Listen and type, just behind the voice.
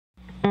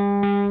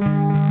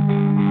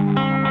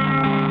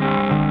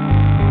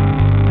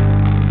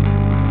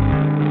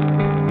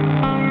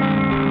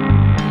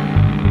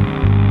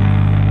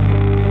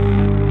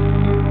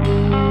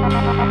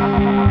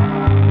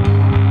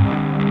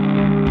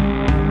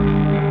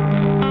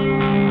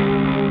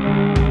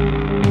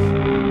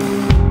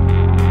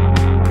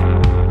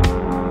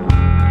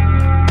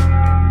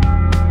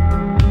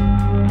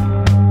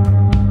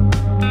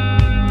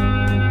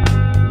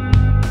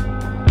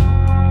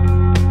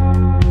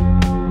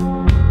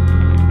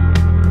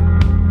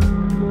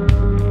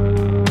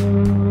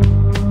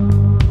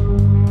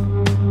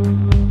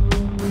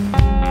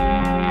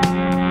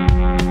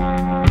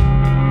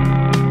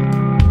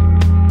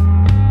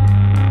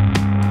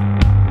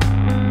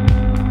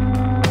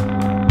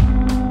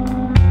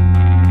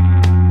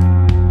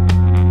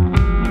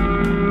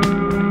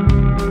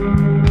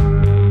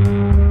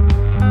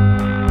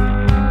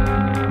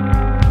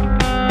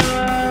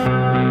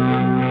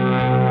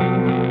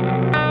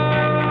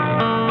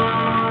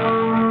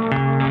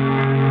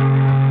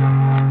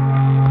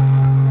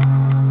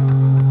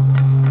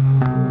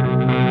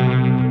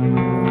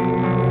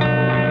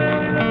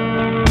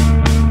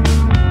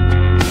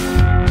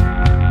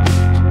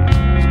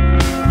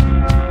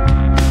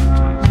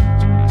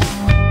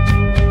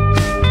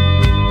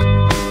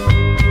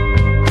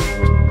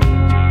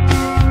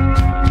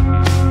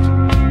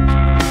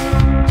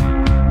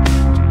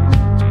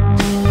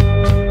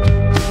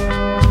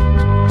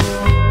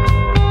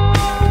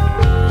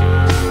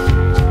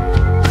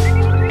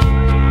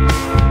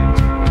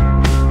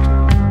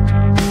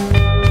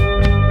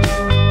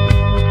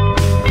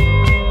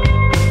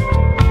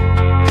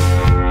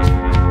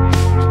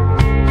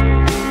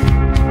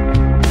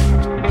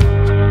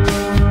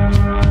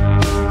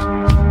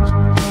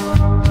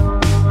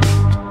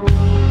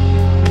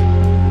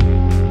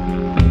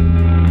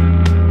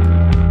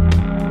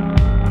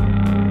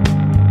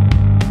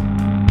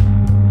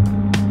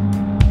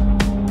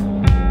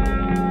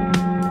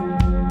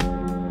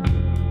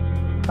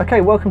Okay,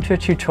 welcome to a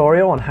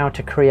tutorial on how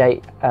to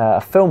create a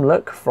film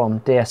look from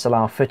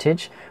DSLR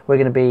footage. We're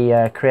going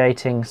to be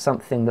creating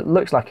something that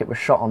looks like it was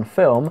shot on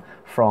film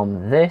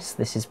from this.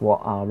 This is what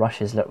our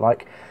rushes look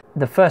like.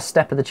 The first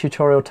step of the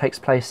tutorial takes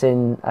place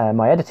in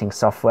my editing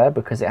software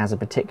because it has a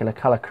particular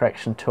colour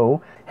correction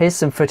tool. Here's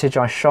some footage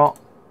I shot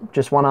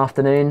just one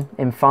afternoon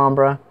in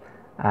Farnborough.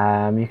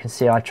 You can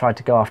see I tried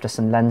to go after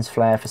some lens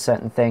flare for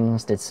certain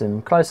things, did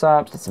some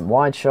close-ups, did some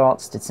wide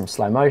shots, did some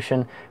slow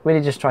motion, really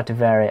just tried to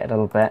vary it a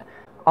little bit.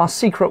 Our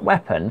secret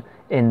weapon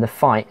in the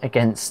fight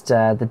against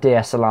the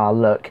DSLR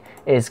look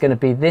is going to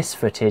be this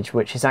footage,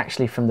 which is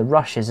actually from the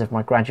rushes of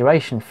my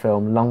graduation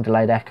film Long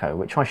Delayed Echo,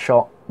 which I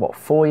shot, what,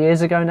 4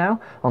 years ago now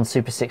on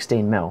Super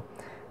 16mm.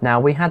 Now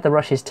we had the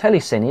rushes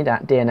telecinied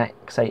at DNx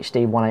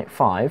HD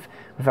 185,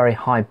 a very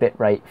high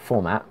bitrate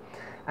format,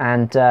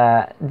 and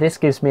this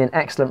gives me an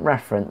excellent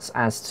reference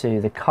as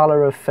to the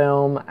colour of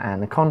film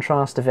and the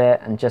contrast of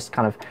it and just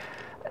kind of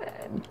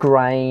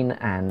grain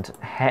and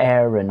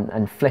hair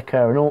and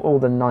flicker and all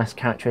the nice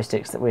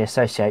characteristics that we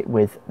associate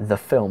with the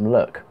film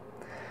look.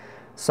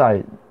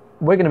 So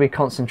we're going to be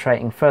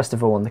concentrating first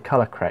of all on the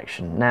colour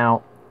correction.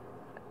 Now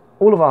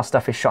all of our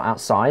stuff is shot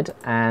outside,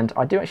 and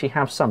I do actually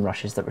have some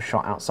rushes that were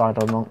shot outside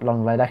on Long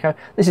Delayed Echo.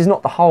 This is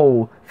not the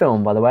whole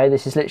film, by the way.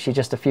 This is literally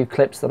just a few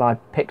clips that I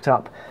picked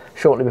up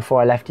shortly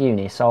before I left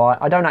uni, so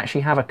I don't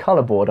actually have a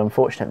colour board,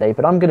 unfortunately,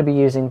 but I'm going to be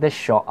using this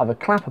shot of a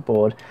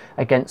clapperboard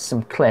against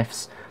some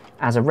cliffs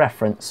as a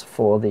reference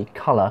for the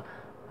colour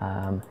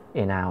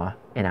in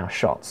our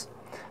shots.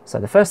 So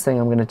the first thing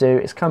I'm going to do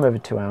is come over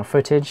to our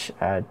footage.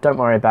 Don't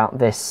worry about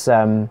this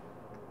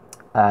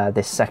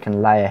this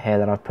second layer here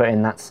that I've put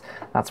in. That's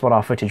what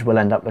our footage will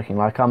end up looking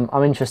like.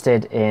 I'm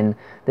interested in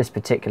this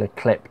particular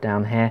clip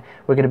down here.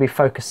 We're going to be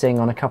focusing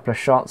on a couple of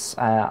shots.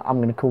 I'm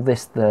going to call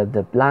this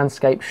the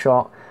landscape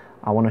shot.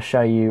 I want to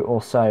show you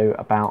also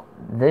about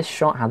this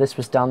shot, how this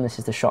was done. This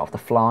is the shot of the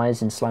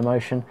flies in slow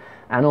motion,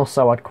 and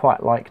also I'd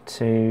quite like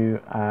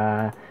to,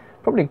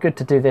 probably good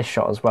to do this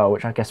shot as well,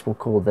 which I guess we'll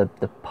call the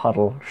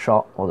puddle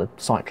shot or the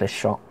cyclist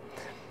shot.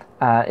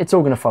 It's all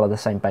going to follow the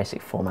same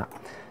basic format.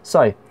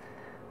 So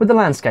with the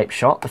landscape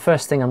shot, the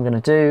first thing I'm going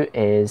to do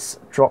is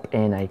drop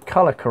in a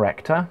color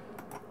corrector.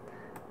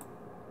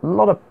 A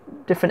lot of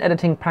different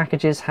editing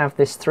packages have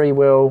this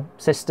 3-wheel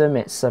system.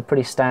 It's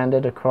pretty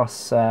standard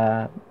across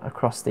the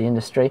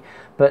industry,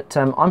 but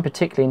I'm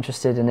particularly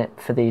interested in it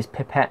for these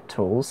pipette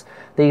tools.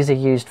 These are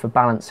used for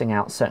balancing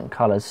out certain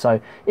colors.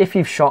 So if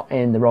you've shot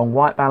in the wrong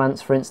white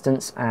balance, for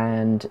instance,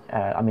 and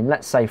I mean,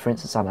 let's say for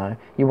instance, I don't know,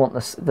 you want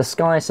the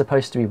sky is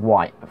supposed to be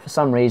white, but for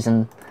some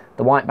reason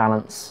the white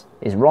balance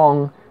is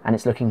wrong and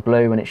it's looking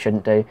blue when it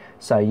shouldn't do.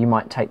 So you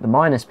might take the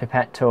minus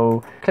pipette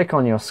tool, click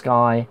on your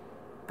sky,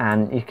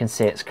 and you can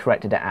see it's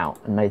corrected it out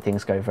and made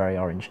things go very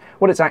orange.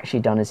 What it's actually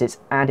done is it's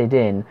added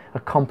in a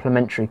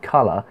complementary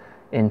colour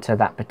into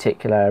that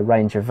particular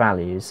range of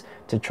values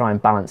to try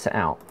and balance it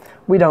out.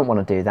 We don't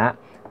want to do that.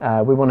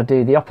 We want to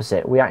do the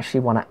opposite. We actually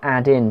want to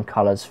add in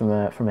colours from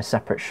a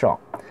separate shot.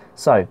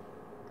 So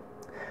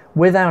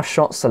with our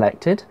shot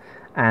selected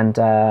and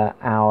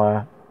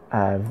our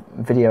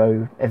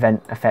video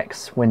event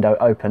effects window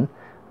open,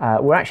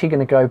 we're actually going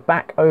to go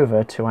back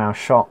over to our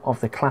shot of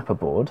the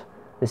clapperboard.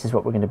 This is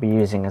what we're going to be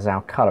using as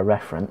our colour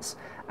reference,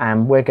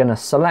 and we're going to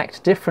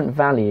select different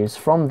values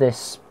from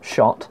this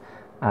shot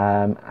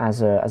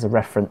as a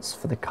reference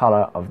for the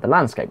colour of the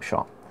landscape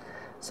shot.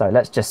 So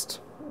let's just,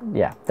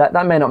 yeah,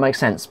 that may not make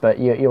sense, but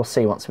you'll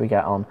see once we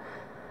get on.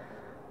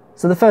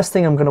 So the first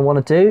thing I'm going to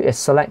want to do is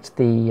select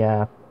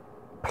the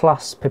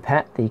plus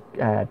pipette,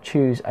 the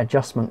choose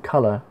adjustment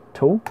colour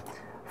tool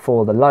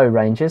for the low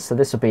ranges. So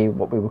this will be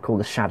what we would call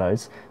the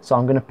shadows. So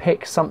I'm going to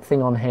pick something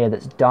on here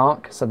that's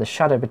dark, so the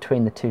shadow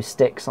between the two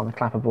sticks on the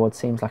clapperboard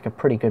seems like a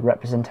pretty good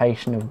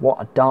representation of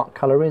what a dark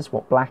colour is,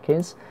 what black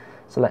is.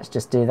 So let's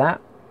just do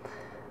that.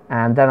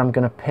 And then I'm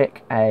going to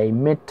pick a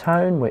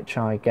mid-tone, which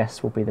I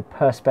guess will be the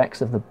perspex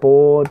of the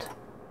board.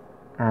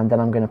 And then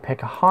I'm going to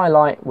pick a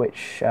highlight,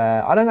 which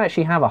I don't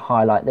actually have a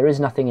highlight. There is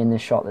nothing in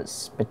this shot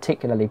that's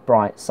particularly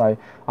bright, so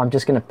I'm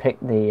just going to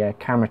pick the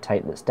camera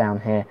tape that's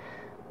down here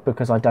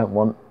because I don't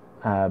want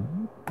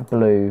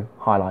blue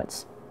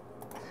highlights.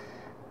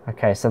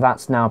 Okay, so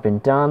that's now been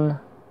done,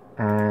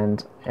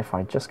 and if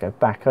I just go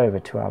back over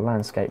to our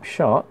landscape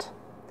shot,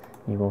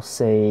 you will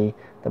see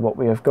that what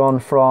we have gone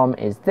from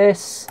is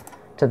this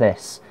to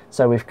this.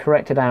 So we've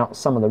corrected out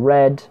some of the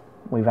red,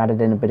 we've added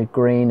in a bit of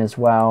green as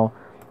well,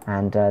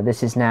 and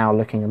this is now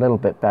looking a little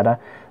bit better.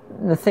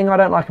 The thing I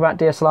don't like about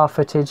DSLR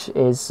footage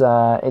is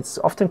it's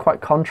often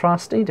quite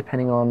contrasty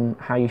depending on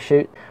how you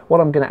shoot. What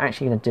I'm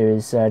actually going to do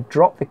is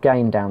drop the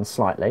gain down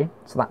slightly,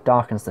 so that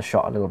darkens the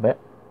shot a little bit,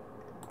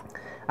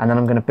 and then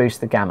I'm going to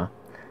boost the gamma.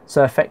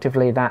 So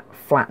effectively that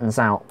flattens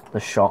out the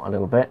shot a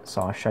little bit,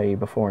 so I'll show you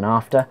before and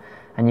after,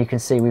 and you can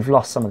see we've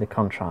lost some of the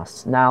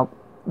contrasts. Now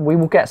we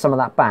will get some of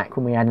that back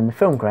when we add in the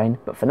film grain,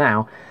 but for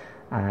now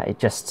it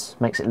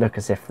just makes it look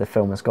as if the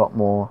film has got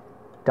more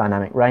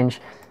dynamic range.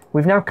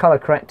 We've now colour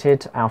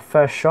corrected our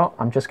first shot.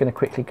 I'm just going to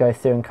quickly go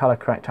through and colour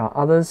correct our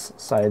others.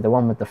 So the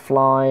one with the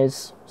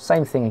flies,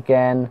 same thing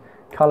again,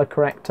 color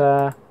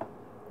corrector,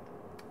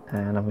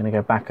 and I'm going to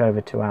go back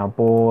over to our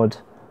board,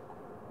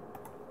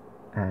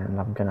 and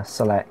I'm going to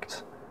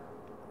select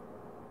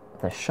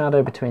the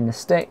shadow between the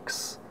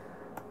sticks,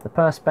 the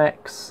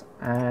perspex,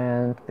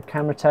 and the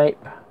camera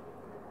tape.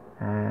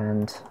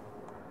 And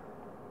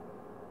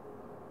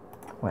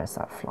where's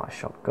that fly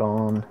shot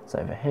gone? It's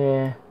over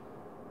here.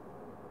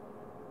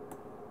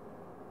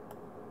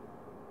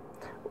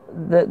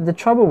 The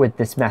trouble with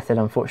this method,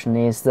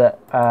 unfortunately, is that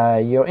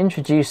you're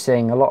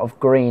introducing a lot of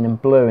green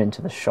and blue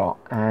into the shot,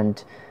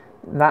 and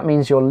that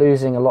means you're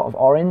losing a lot of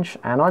orange.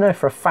 And I know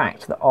for a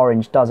fact that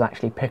orange does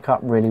actually pick up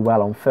really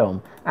well on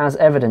film, as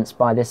evidenced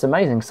by this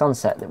amazing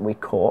sunset that we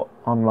caught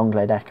on long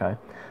glade echo.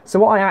 So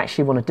what I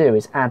actually want to do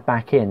is add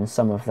back in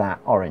some of that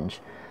orange.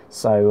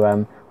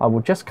 So I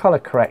will just color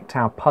correct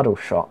our puddle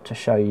shot to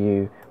show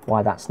you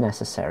why that's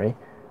necessary.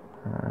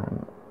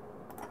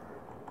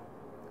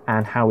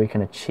 And how we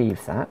can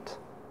achieve that.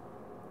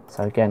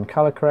 So again,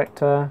 color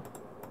corrector,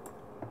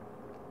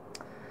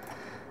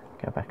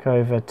 go back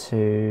over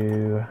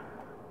to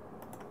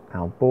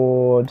our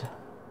board.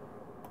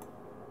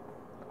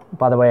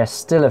 By the way, a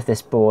still of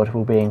this board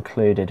will be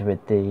included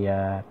with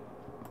the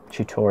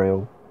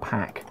tutorial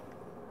pack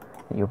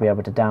that you'll be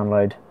able to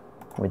download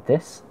with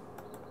this.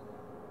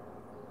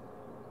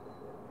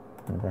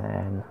 And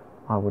then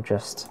I will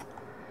just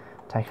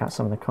take out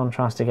some of the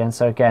contrast again.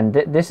 So again,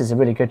 this is a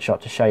really good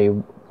shot to show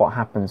you what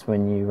happens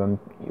when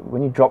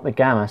you drop the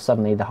gamma.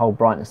 Suddenly the whole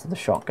brightness of the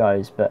shot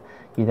goes, but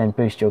you then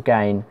boost your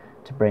gain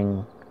to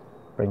bring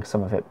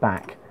some of it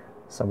back.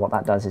 So what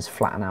that does is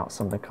flatten out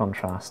some of the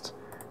contrast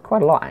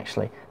quite a lot,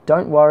 actually.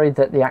 Don't worry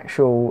that the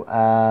actual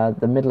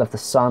the middle of the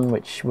sun,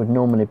 which would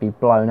normally be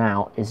blown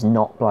out, is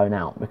not blown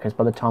out, because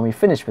by the time we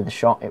finish with the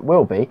shot it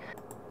will be.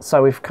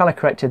 So we've color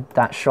corrected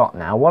that shot.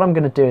 Now what I'm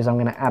going to do is I'm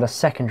going to add a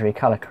secondary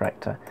color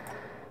corrector.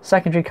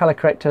 Secondary color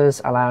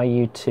correctors allow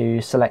you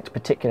to select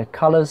particular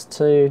colors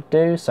to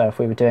do. So if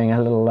we were doing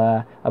a little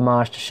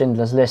homage to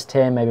Schindler's List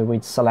here, maybe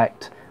we'd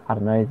select, I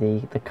don't know,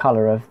 the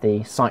color of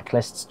the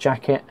cyclist's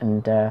jacket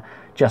and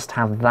just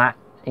have that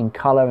in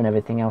color and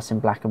everything else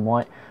in black and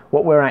white.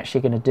 What we're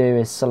actually going to do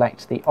is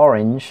select the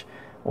orange,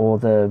 or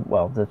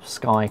the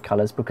sky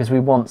colors, because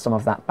we want some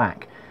of that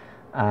back.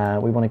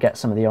 We want to get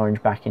some of the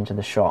orange back into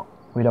the shot.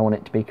 We don't want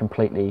it to be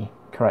completely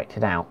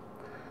corrected out.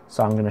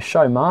 So I'm going to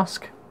show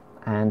mask,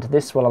 and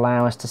this will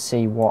allow us to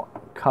see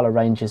what color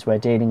ranges we're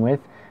dealing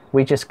with.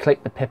 We just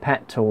clicked the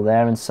pipette tool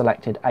there and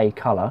selected a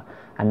color,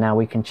 and now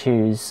we can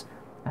choose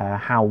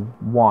how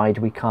wide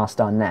we cast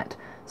our net.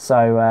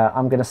 So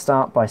I'm going to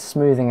start by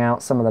smoothing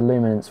out some of the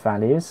luminance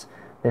values.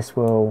 This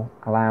will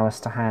allow us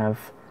to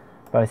have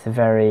both a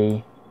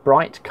very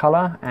bright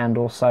color, and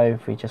also,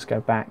 if we just go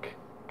back,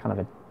 kind of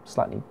a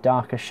slightly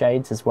darker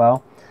shades as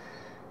well.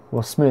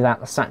 We'll smooth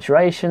out the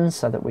saturation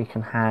so that we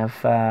can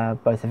have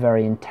both a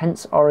very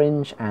intense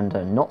orange and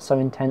a not so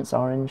intense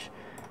orange.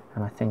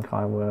 And I think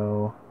I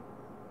will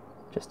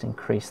just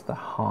increase the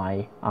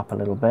high up a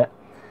little bit.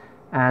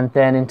 And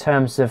then in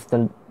terms of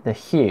the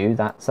hue,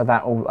 that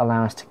will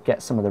allow us to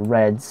get some of the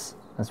reds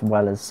as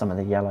well as some of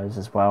the yellows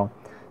as well.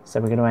 So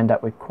we're going to end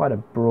up with quite a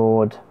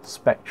broad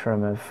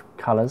spectrum of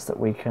colours that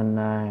we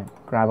can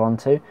grab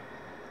onto.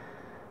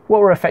 What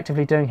we're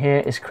effectively doing here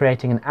is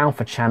creating an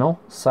alpha channel.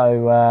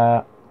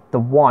 So the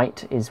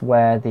white is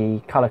where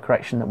the colour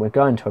correction that we're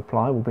going to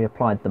apply will be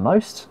applied the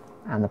most,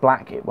 and the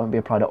black, it won't be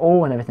applied at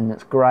all, and everything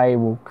that's grey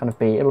will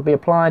it'll be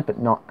applied but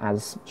not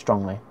as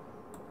strongly.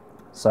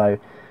 So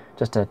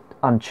just to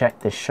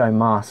uncheck this show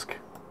mask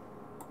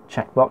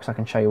checkbox, I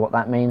can show you what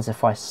that means.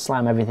 If I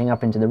slam everything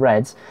up into the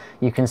reds,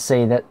 you can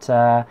see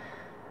that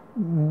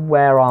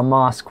where our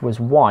mask was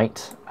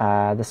white,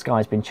 the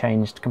sky's been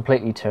changed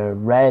completely to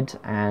red,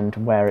 and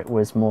where it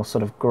was more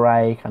sort of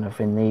grey, kind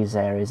of in these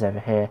areas over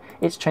here,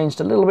 it's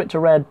changed a little bit to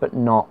red, but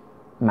not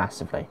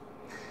massively.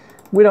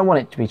 We don't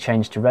want it to be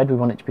changed to red, we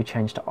want it to be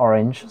changed to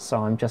orange,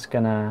 so I'm just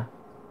going to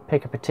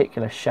pick a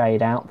particular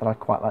shade out that I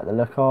quite like the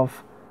look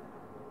of,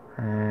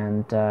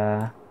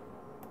 and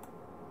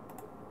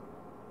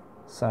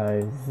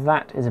so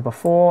that is a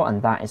before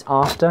and that is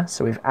after.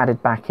 So we've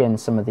added back in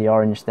some of the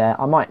orange there.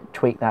 I might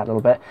tweak that a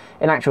little bit.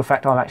 In actual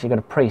fact, I've actually got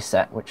a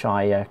preset which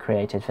I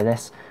created for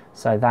this.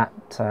 So that,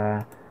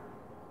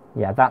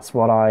 yeah, that's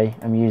what I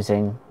am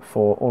using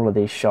for all of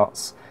these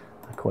shots.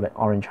 I call it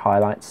orange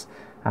highlights.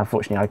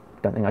 Unfortunately,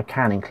 I don't think I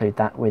can include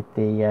that with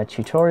the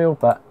tutorial,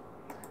 but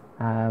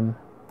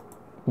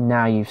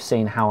now you've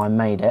seen how I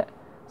made it.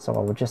 So I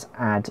will just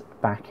add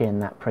back in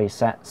that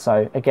preset.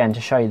 So again,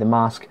 to show you the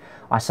mask,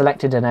 I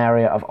selected an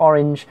area of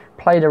orange,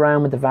 played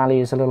around with the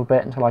values a little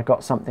bit until I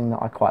got something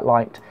that I quite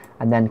liked,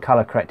 and then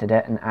color corrected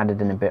it and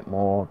added in a bit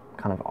more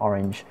kind of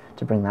orange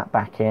to bring that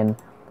back in.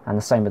 And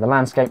the same with the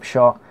landscape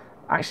shot.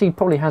 Actually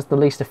probably has the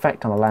least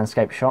effect on the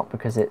landscape shot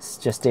because it's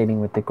just dealing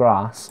with the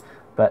grass,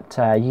 but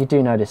you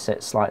do notice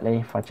it slightly.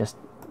 If I just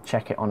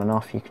check it on and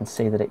off, you can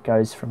see that it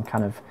goes from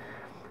kind of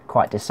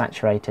quite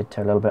desaturated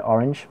to a little bit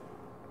orange.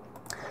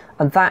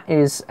 And that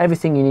is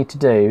everything you need to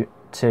do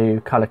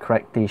to color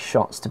correct these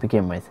shots to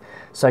begin with.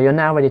 So you're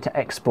now ready to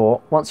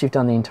export. Once you've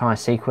done the entire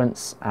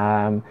sequence,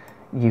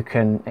 you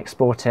can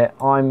export it.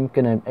 I'm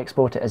going to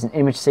export it as an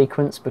image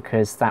sequence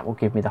because that will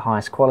give me the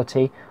highest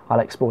quality.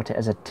 I'll export it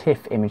as a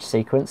TIFF image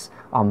sequence.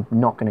 I'm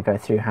not going to go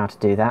through how to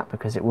do that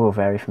because it will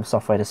vary from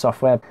software to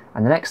software.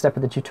 And the next step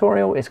of the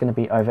tutorial is going to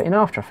be over in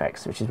After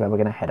Effects, which is where we're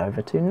going to head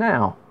over to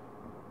now.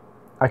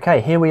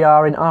 Okay, here we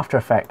are in After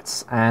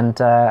Effects, and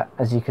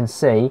as you can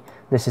see,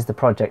 this is the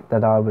project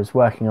that I was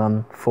working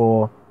on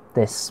for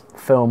this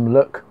film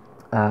look.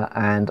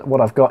 And what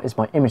I've got is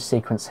my image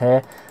sequence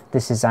here.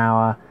 This is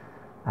our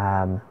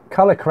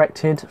color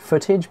corrected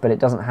footage, but it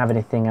doesn't have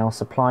anything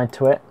else applied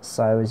to it.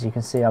 So as you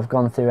can see, I've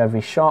gone through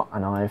every shot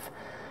and I've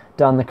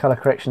done the color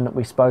correction that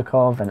we spoke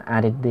of and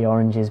added the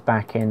oranges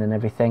back in and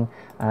everything,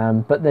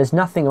 but there's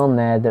nothing on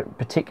there that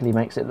particularly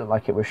makes it look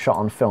like it was shot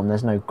on film.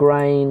 There's no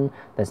grain,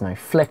 there's no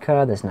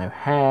flicker, there's no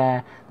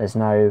hair, there's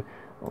no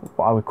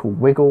what I would call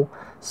wiggle.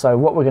 So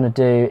what we're going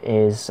to do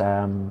is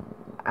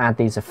add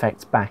these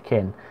effects back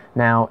in.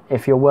 Now,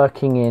 if you're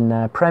working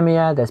in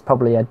Premiere, there's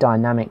probably a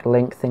dynamic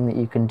link thing that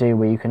you can do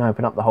where you can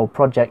open up the whole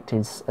project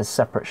as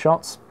separate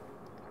shots.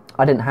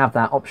 I didn't have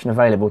that option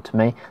available to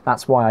me.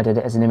 That's why I did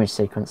it as an image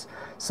sequence.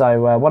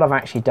 So what I've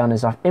actually done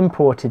is I've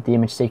imported the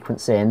image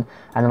sequence in,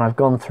 and then I've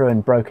gone through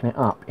and broken it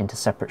up into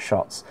separate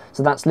shots.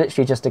 So that's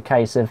literally just a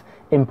case of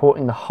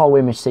importing the whole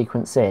image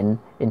sequence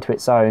into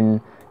its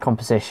own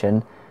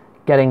composition,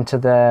 getting to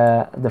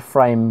the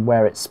frame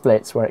where it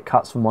splits, where it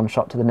cuts from one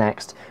shot to the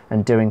next,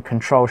 and doing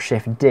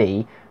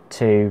Control-Shift-D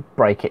to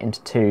break it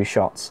into two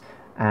shots.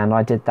 And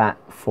I did that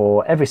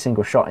for every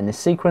single shot in this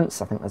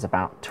sequence. I think there's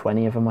about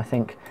 20 of them, I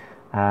think.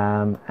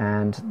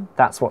 And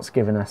that's what's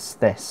given us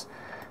this.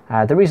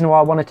 The reason why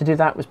I wanted to do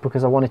that was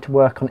because I wanted to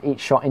work on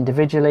each shot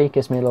individually. It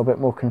gives me a little bit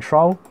more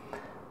control.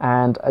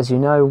 And as you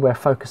know, we're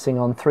focusing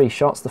on 3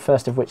 shots, the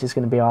first of which is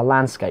going to be our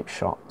landscape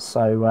shot.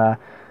 So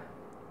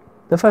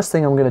the first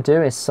thing I'm going to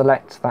do is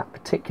select that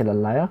particular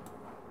layer,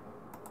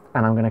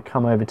 and I'm going to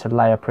come over to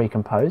Layer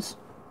Pre-Compose,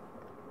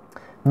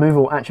 move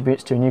all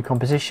attributes to a new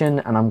composition,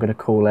 and I'm going to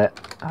call it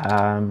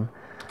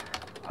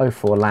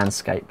 04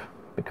 Landscape,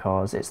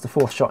 because it's the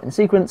 4th shot in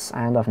sequence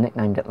and I've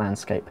nicknamed it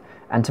Landscape.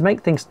 And to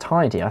make things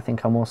tidy, I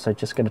think I'm also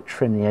just going to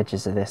trim the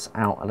edges of this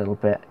out a little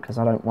bit, because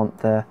I don't want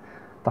the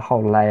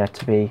whole layer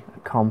to be a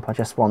comp. I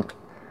just want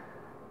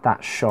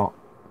that shot.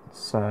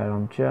 So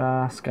I'm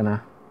just going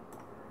to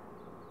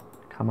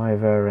come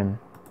over and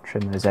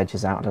trim those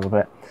edges out a little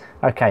bit.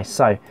 Okay,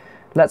 so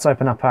let's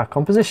open up our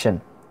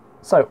composition.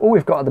 So all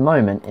we've got at the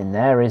moment in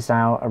there is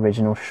our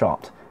original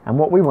shot, and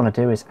what we want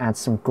to do is add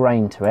some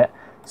grain to it.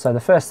 So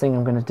the first thing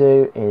I'm going to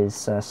do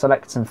is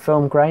select some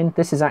film grain.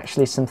 This is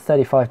actually some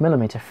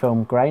 35mm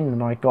film grain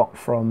that I got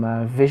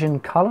from Vision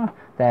Color,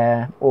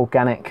 their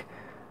organic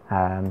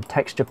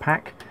texture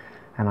pack,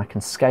 and I can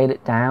scale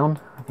it down.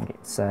 I think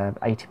it's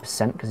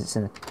 80% because it's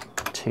in a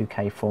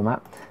 2K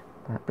format.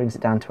 That brings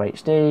it down to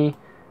HD,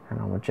 and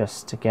I will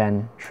just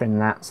again trim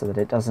that so that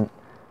it doesn't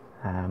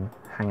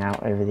hang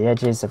out over the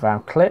edges of our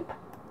clip.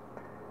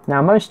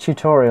 Now, most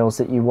tutorials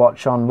that you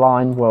watch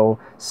online will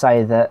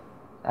say that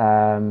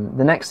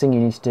the next thing you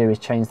need to do is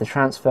change the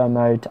transfer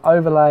mode to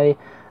overlay,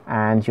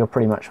 and you're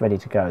pretty much ready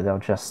to go. They'll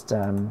just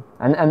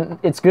and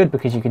it's good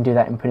because you can do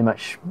that in pretty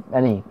much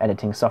any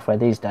editing software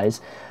these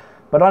days,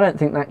 but I don't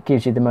think that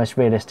gives you the most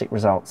realistic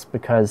results,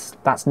 because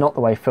that's not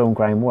the way film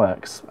grain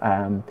works.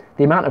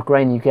 The amount of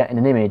grain you get in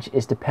an image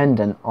is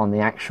dependent on the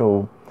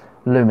actual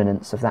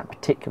luminance of that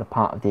particular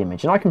part of the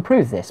image, and I can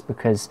prove this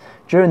because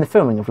during the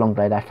filming of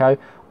Longblade Echo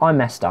I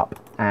messed up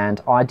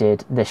and I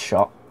did this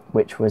shot,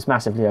 which was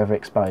massively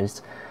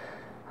overexposed.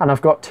 And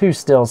I've got 2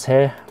 stills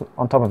here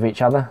on top of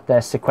each other.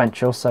 They're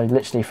sequential, so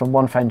literally from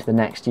one frame to the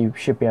next you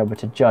should be able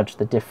to judge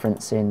the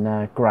difference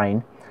in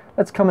grain.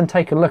 Let's come and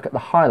take a look at the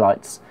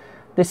highlights.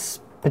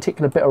 This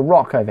particular bit of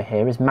rock over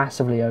here is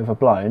massively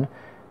overblown,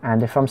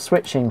 and if I'm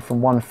switching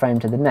from one frame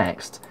to the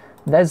next,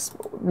 there's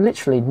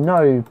literally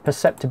no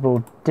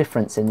perceptible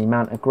difference in the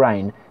amount of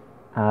grain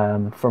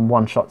from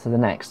one shot to the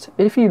next.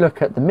 If you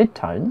look at the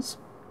midtones,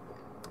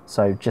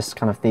 so just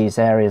kind of these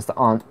areas that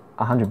aren't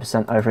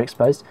 100%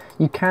 overexposed,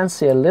 you can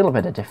see a little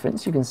bit of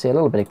difference. You can see a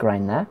little bit of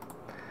grain there.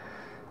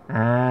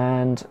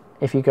 And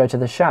if you go to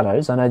the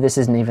shadows, I know this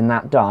isn't even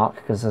that dark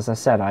because, as I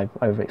said, I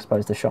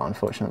overexposed the shot,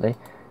 unfortunately.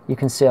 You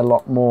can see a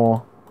lot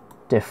more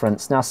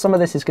difference. Now, some of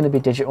this is going to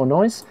be digital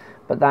noise,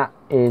 but that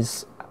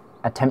is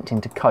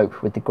attempting to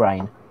cope with the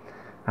grain.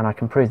 And I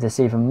can prove this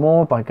even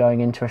more by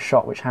going into a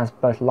shot which has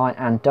both light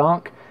and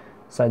dark.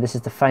 So this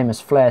is the famous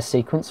flare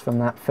sequence from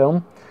that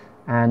film.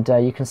 And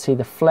you can see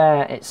the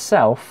flare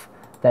itself,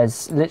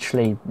 there's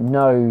literally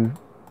no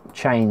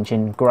change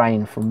in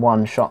grain from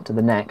one shot to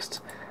the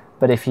next.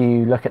 But if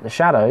you look at the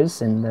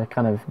shadows in the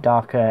kind of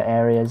darker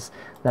areas,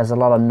 there's a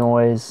lot of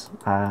noise,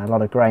 a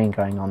lot of grain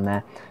going on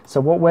there.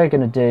 So what we're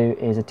going to do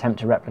is attempt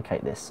to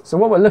replicate this. So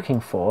what we're looking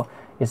for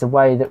is a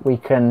way that we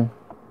can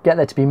get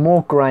there to be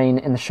more grain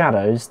in the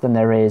shadows than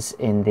there is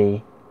in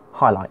the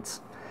highlights.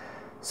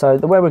 So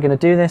the way we're going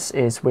to do this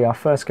is we are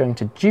first going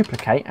to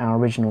duplicate our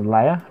original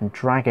layer and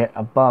drag it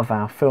above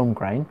our film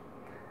grain,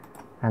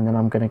 and then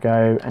I'm going to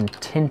go and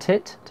tint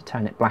it to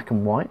turn it black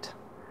and white,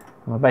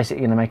 and we're basically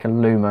going to make a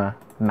luma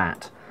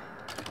matte.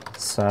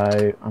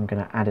 So I'm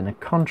going to add in a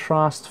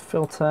contrast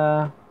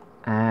filter,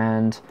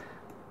 and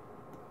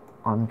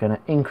I'm going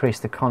to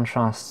increase the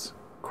contrast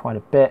quite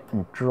a bit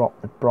and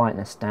drop the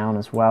brightness down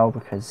as well,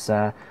 because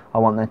I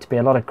want there to be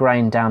a lot of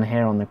grain down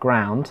here on the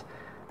ground,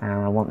 and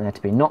I want there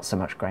to be not so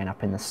much grain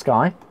up in the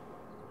sky.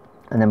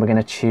 And then we're going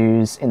to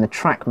choose in the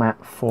track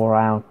matte for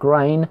our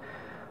grain,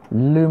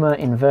 Luma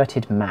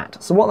inverted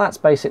matte. So what that's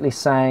basically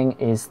saying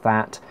is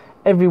that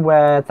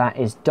everywhere that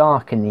is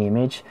dark in the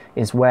image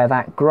is where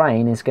that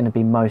grain is going to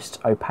be most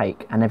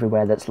opaque, and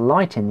everywhere that's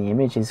light in the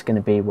image is going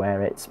to be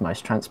where it's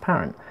most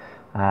transparent.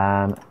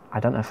 I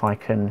don't know if I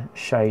can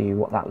show you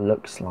what that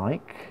looks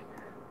like.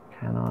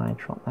 Can I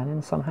drop that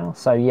in somehow?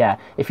 So yeah,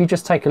 if you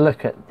just take a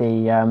look at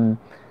the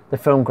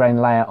film grain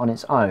layer on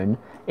its own,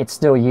 it's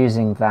still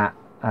using that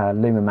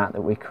Luma matte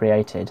that we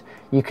created.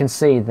 You can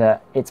see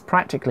that it's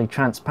practically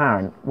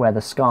transparent where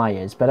the sky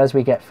is, but as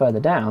we get further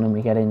down and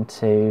we get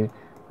into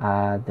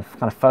the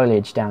kind of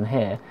foliage down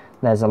here,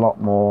 there's a lot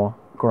more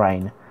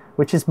grain,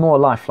 which is more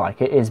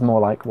lifelike. It is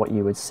more like what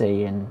you would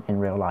see in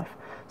real life.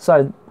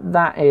 So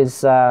that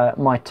is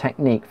my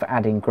technique for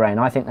adding grain.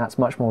 I think that's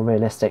much more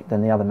realistic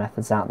than the other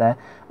methods out there.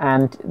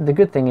 And the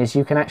good thing is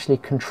you can actually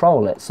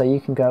control it. So you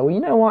can go, well, you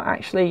know what,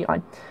 actually,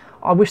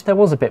 I wish there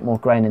was a bit more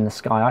grain in the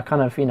sky. I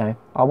kind of, you know,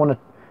 I want to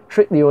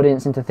trick the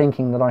audience into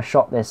thinking that I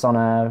shot this on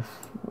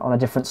a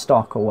different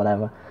stock or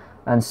whatever.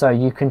 And so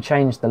you can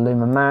change the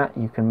Luma matte,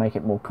 you can make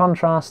it more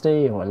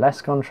contrasty or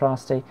less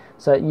contrasty.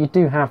 So you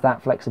do have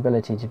that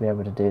flexibility to be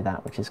able to do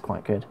that, which is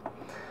quite good.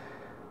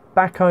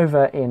 Back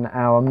over in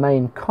our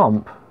main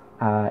comp,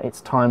 it's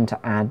time to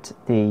add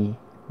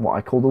what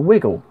I call the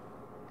wiggle.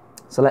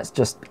 So let's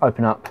just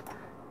open up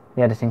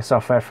the editing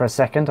software for a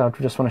second. I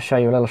just want to show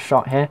you a little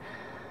shot here.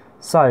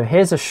 So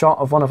here's a shot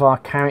of one of our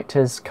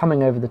characters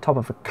coming over the top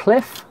of a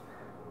cliff.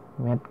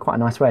 We had quite a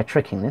nice way of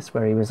tricking this,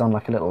 where he was on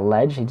like a little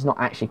ledge. He's not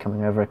actually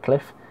coming over a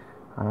cliff.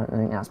 I don't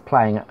think that's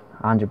playing at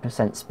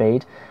 100%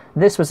 speed.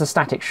 This was a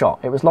static shot.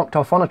 It was locked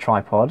off on a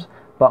tripod,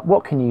 but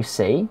what can you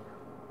see?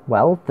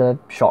 Well, the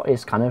shot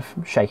is kind of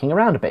shaking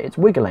around a bit, it's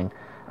wiggling.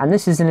 And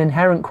this is an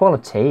inherent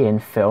quality in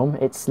film.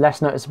 It's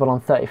less noticeable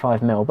on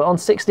 35mm, but on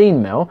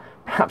 16mm,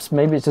 perhaps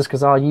maybe it's just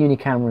because our uni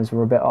cameras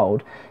were a bit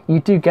old, you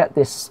do get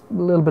this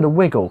little bit of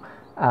wiggle.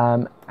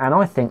 And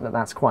I think that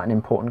that's quite an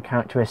important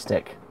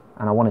characteristic,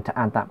 and I wanted to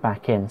add that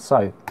back in.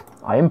 So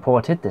I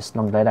imported this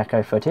long delayed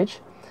echo footage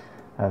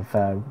of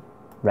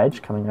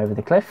Reg coming over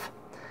the cliff,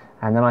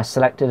 and then I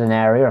selected an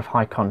area of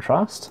high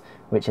contrast,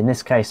 which in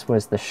this case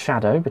was the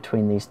shadow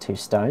between these two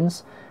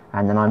stones,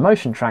 and then I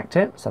motion tracked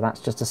it. So that's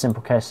just a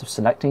simple case of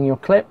selecting your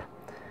clip,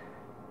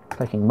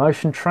 clicking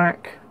motion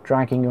track,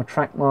 dragging your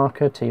track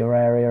marker to your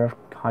area of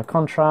high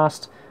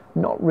contrast.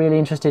 Not really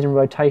interested in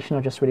rotation,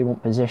 I just really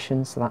want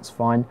position, so that's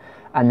fine.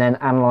 And then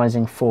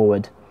analyzing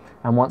forward.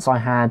 And once I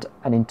had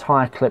an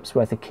entire clip's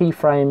worth of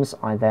keyframes,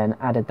 I then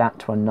added that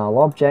to a null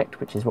object,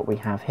 which is what we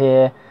have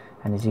here.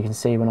 And as you can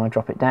see when I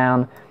drop it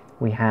down,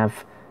 we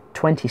have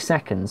 20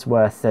 seconds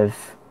worth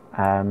of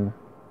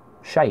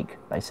shake,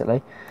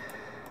 basically.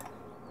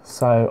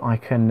 So I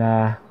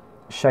can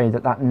show you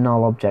that that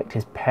null object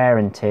is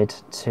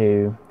parented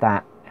to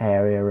that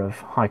area of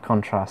high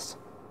contrast.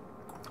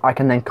 I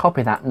can then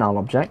copy that null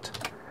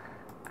object,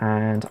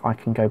 and I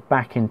can go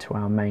back into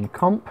our main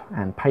comp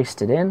and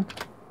paste it in.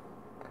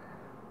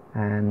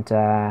 And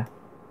I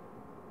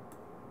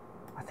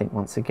think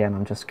once again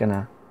I'm just going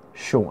to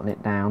shorten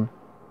it down,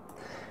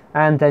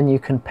 and then you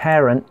can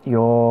parent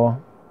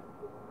your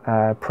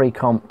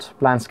pre-comped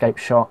landscape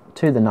shot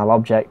to the null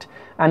object,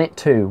 and it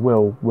too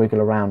will wiggle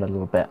around a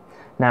little bit.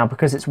 Now,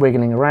 because it's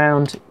wiggling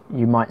around,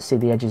 you might see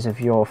the edges of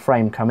your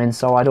frame come in,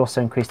 so I'd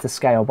also increase the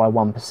scale by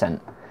 1%.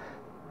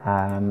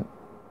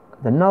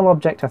 The null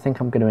object I think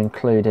I'm going to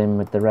include in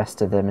with the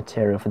rest of the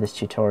material for this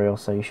tutorial,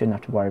 so you shouldn't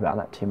have to worry about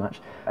that too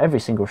much. Every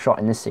single shot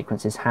in this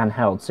sequence is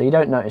handheld, so you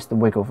don't notice the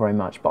wiggle very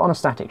much, but on a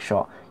static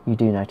shot you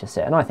do notice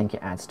it, and I think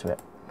it adds to it.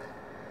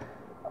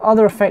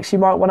 Other effects you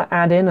might want to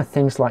add in are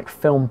things like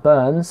film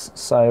burns.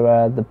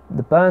 So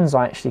the burns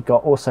I actually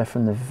got also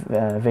from the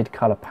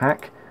VidColor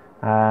pack.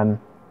 I'm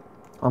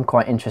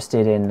quite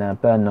interested in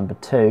burn number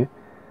 2.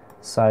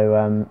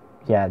 So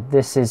yeah,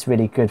 this is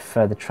really good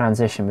for the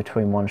transition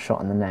between one shot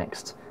and the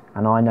next.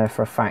 And I know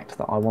for a fact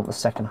that I want the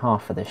second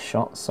half of this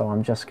shot, so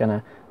I'm just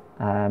going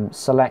to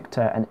select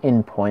an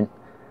in point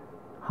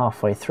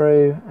halfway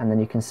through, and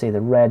then you can see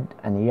the red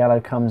and the yellow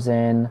comes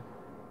in,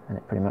 and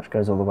it pretty much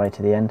goes all the way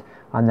to the end.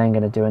 I'm then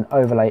going to do an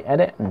overlay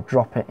edit and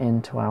drop it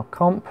into our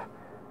comp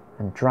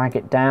and drag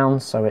it down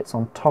so it's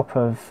on top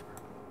of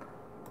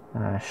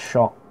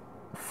shot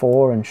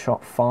 4 and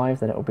shot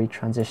 5 that it will be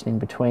transitioning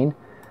between.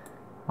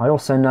 I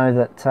also know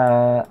that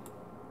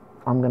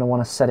I'm going to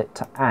want to set it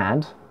to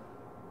add.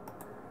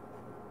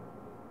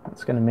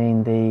 That's going to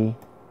mean the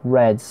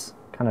reds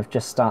kind of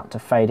just start to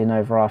fade in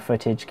over our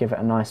footage, give it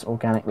a nice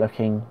organic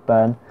looking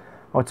burn.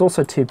 Oh, it's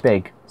also too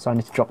big, so I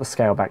need to drop the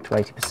scale back to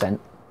 80%.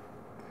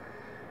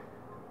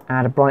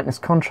 Add a brightness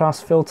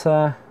contrast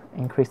filter,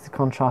 increase the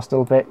contrast a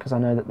little bit because I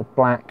know that the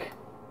black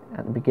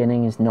at the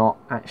beginning is not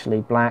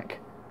actually black.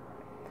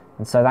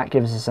 And so that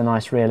gives us a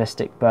nice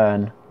realistic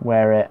burn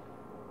where it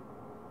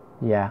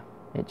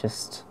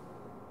just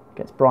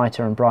gets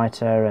brighter and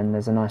brighter, and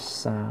there's a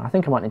nice, I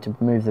think I might need to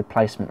move the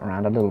placement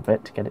around a little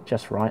bit to get it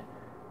just right.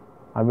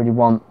 I really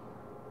want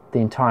the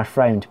entire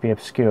frame to be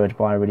obscured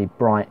by a really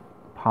bright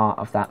part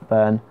of that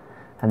burn.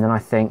 And then I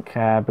think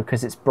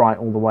because it's bright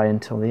all the way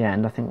until the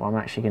end, I think what I'm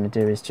actually going to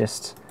do is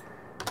just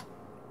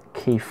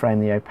keyframe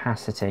the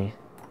opacity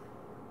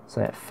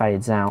so it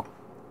fades out.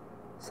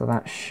 So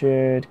that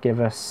should give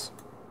us,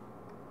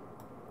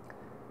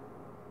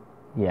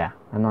 yeah,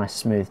 a nice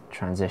smooth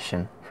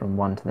transition from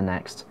one to the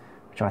next,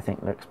 which I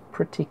think looks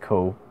pretty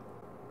cool.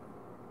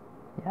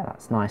 Yeah,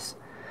 that's nice.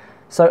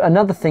 So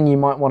another thing you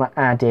might want to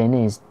add in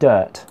is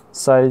dirt.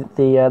 So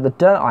the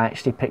dirt I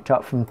actually picked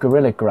up from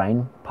Gorilla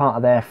Grain, part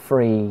of their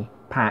free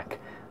pack.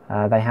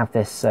 They have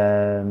this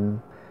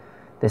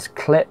this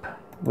clip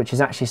which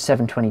is actually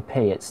 720p.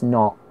 It's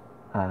not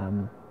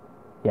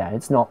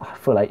it's not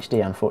full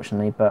HD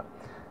unfortunately, but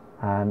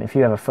if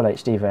you have a full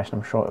HD version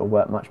I'm sure it'll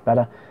work much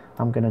better.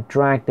 I'm going to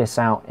drag this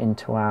out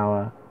into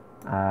our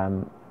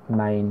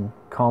main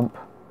comp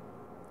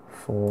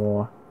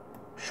for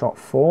shot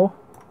 4,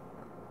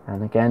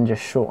 and again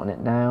just shorten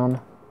it down,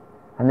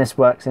 and this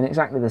works in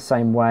exactly the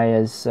same way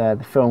as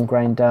the film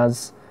grain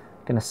does.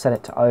 I'm going to set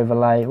it to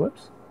overlay,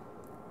 whoops.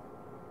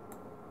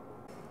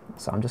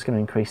 So I'm just going to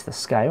increase the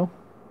scale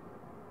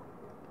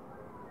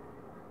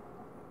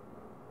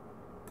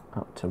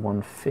up to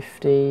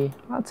 150.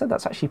 I'd say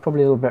that's actually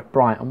probably a little bit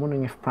bright. I'm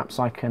wondering if perhaps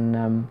I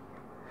can,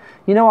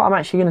 you know what I'm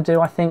actually going to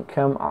do? I think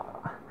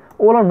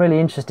all I'm really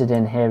interested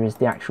in here is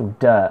the actual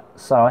dirt.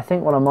 So I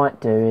think what I might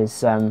do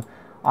is I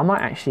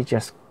might actually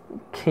just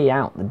key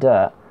out the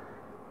dirt.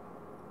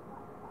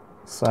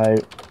 So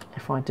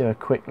if I do a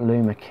quick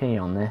Luma key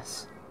on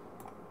this,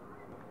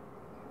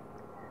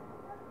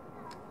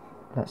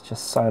 let's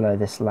just solo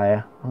this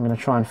layer. I'm going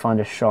to try and find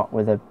a shot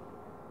with a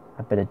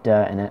bit of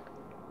dirt in it.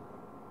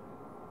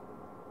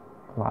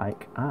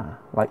 Like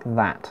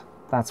that.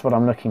 That's what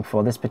I'm looking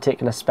for, this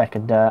particular speck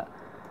of dirt.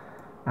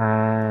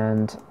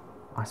 And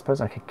I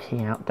suppose I could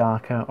key out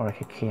darker or I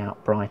could key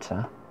out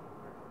brighter.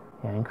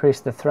 Yeah, increase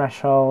the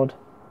threshold.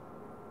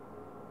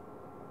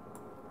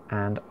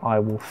 And I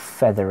will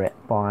feather it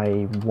by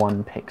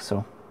 1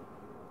 pixel.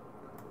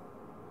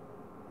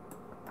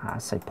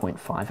 I'd say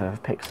 0.5 of a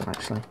pixel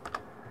actually.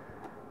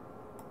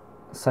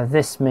 So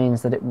this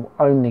means that it will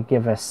only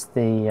give us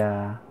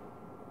the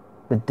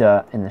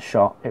dirt in the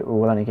shot. It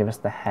will only give us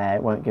the hair.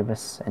 It won't give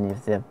us any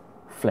of the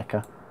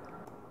flicker.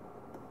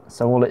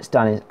 So all it's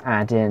done is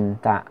add in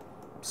that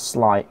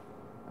slight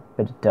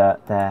bit of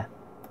dirt there,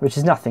 which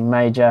is nothing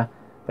major,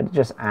 but it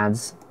just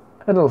adds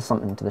a little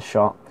something to the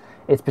shot.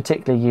 It's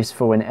particularly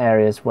useful in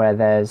areas where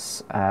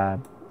there's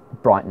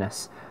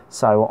brightness.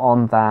 So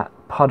on that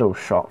puddle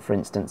shot, for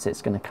instance,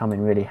 it's going to come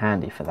in really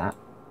handy for that.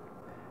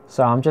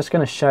 So I'm just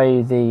going to show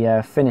you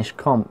the finished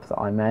comp that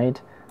I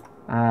made.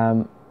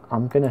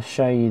 I'm going to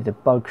show you the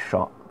bug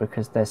shot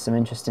because there's some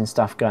interesting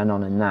stuff going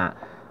on in that.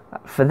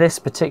 For this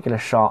particular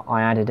shot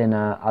I added in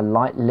a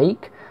light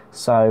leak,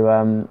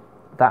 so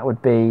that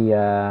would be,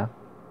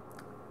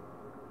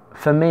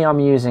 for me I'm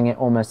using it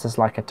almost as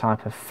like a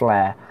type of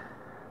flare.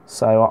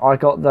 So I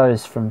got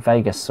those from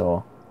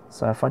Vegasaur.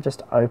 So if I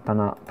just open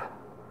up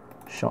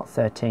shot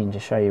 13 to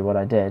show you what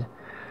I did,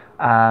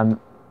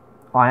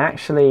 I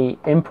actually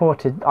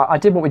imported, I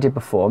did what we did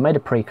before, made a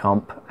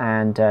pre-comp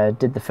and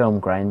did the film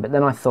grain, but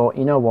then I thought,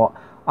 you know what,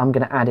 I'm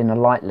going to add in a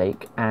light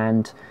leak,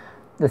 and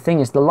the thing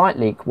is the light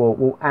leak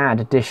will add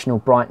additional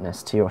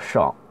brightness to your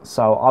shot.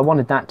 So I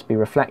wanted that to be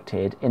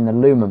reflected in the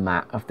luma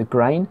matte of the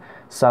grain,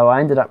 so I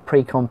ended up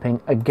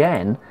pre-comping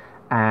again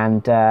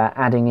and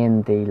adding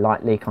in the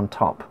light leak on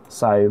top.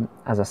 So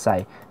as I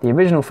say, the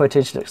original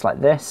footage looks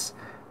like this.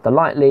 The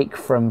light leak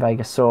from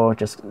Vegasaur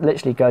just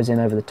literally goes in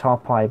over the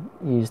top. I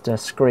used a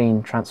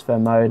screen transfer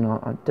mode.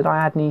 And did I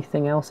add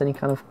anything else, any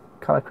kind of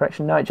color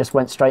correction? No, it just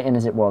went straight in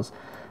as it was.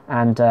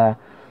 And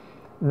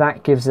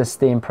that gives us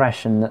the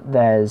impression that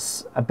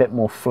there's a bit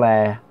more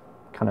flare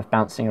kind of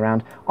bouncing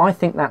around. I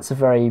think that's a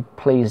very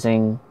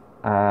pleasing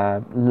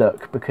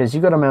look, because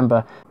you've got to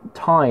remember,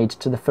 tied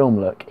to the film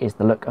look is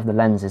the look of the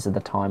lenses at the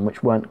time,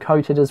 which weren't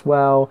coated as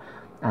well,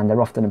 and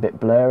they're often a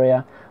bit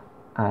blurrier.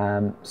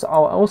 So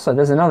also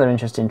there's another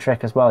interesting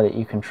trick as well that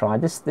you can try.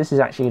 This is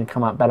actually going to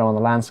come out better on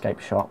the landscape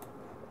shot.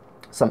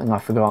 Something I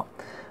forgot.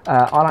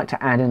 I like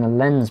to add in a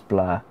lens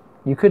blur.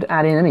 You could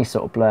add in any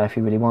sort of blur if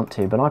you really want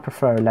to, but I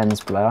prefer a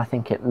lens blur. I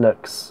think it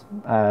looks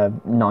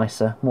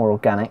nicer, more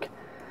organic.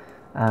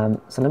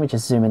 So let me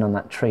just zoom in on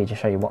that tree to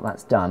show you what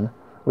that's done.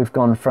 We've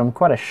gone from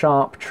quite a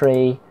sharp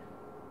tree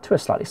to a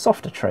slightly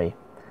softer tree.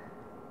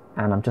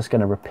 And I'm just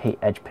going to repeat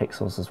edge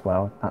pixels as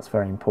well. That's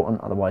very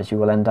important, otherwise you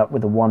will end up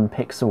with a 1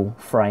 pixel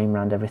frame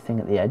around everything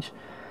at the edge.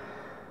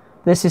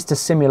 This is to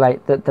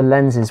simulate that the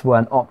lenses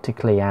weren't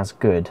optically as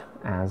good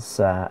as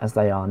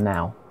they are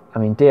now. I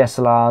mean,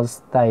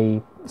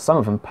 DSLRs, some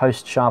of them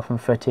post-sharpen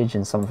footage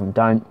and some of them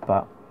don't,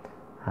 but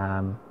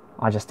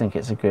I just think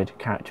it's a good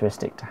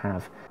characteristic to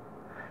have.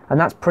 And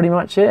that's pretty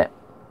much it.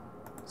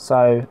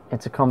 So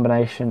it's a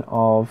combination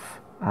of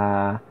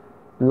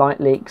light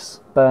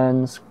leaks,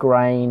 burns,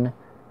 grain,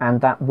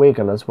 and that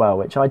wiggle as well,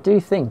 which I do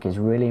think is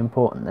really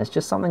important. There's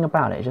just something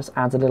about it, it just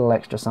adds a little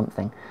extra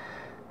something.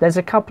 There's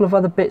a couple of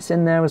other bits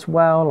in there as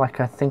well, like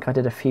I think I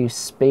did a few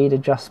speed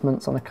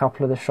adjustments on a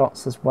couple of the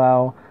shots as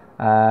well,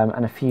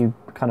 and a few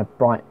kind of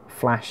bright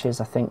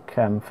flashes, I think,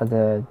 for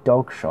the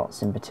dog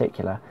shots in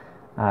particular.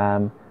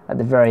 At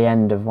the very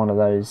end of one of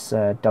those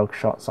dog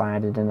shots, I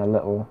added in a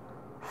little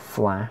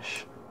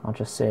flash. I'll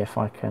just see if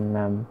I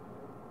can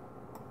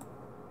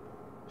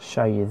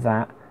show you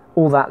that.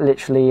 All that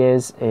literally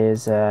is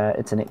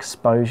it's an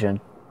exposure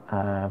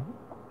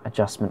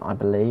adjustment, I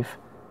believe.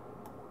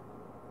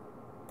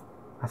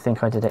 I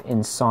think I did it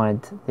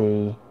inside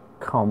the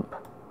comp.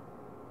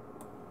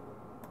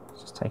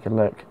 Let's just take a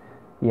look.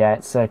 Yeah,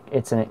 it's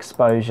an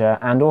exposure,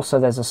 and also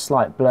there's a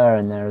slight blur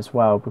in there as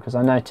well, because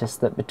I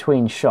noticed that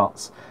between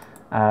shots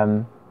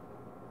on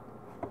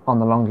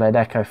the long glide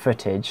echo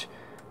footage,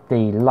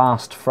 the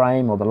last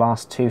frame or the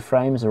last 2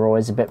 frames are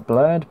always a bit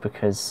blurred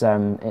because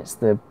it's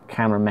the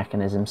camera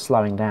mechanism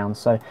slowing down.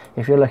 So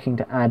if you're looking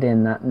to add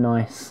in that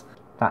nice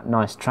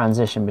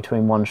transition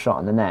between one shot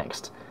and the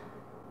next,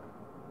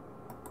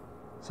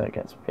 so it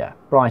gets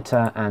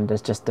brighter, and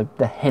there's just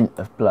the hint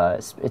of blur.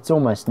 It's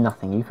almost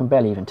nothing. You can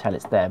barely even tell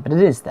it's there, but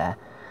it is there.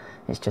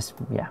 It's just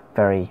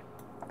very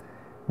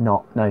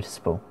not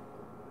noticeable.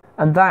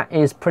 And that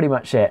is pretty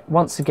much it.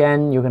 Once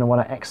again, you're going to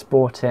want to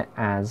export it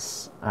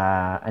as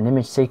an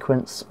image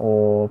sequence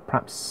or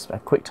perhaps a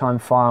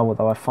QuickTime file,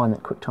 although I find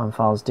that QuickTime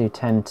files do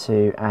tend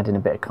to add in a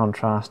bit of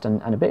contrast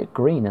and a bit of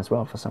green as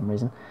well for some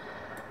reason.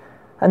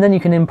 And then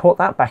you can import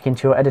that back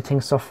into your editing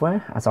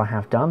software, as I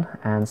have done,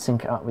 and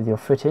sync it up with your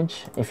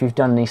footage. If you've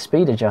done any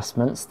speed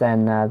adjustments,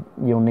 then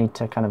you'll need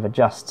to kind of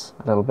adjust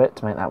a little bit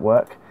to make that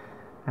work.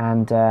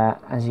 And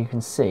as you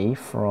can see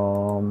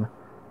from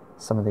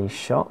some of these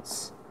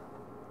shots,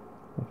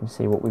 you can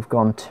see what we've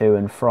gone to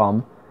and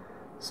from.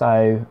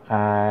 So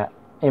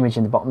image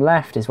in the bottom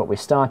left is what we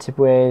started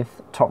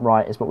with, top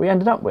right is what we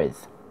ended up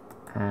with.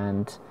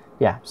 And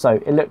yeah, so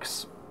it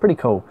looks pretty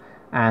cool.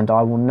 And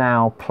I will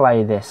now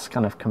play this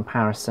kind of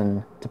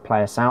comparison to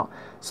play us out.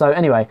 So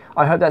anyway,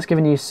 I hope that's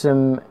given you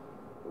some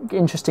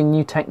interesting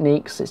new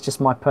techniques. It's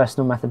just my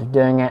personal method of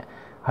doing it.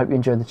 I hope you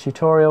enjoyed the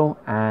tutorial,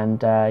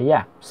 and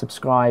yeah,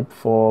 subscribe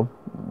for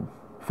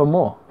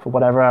more, for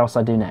whatever else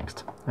I do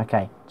next.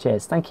 Okay,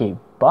 cheers, thank you,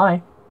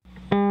 bye.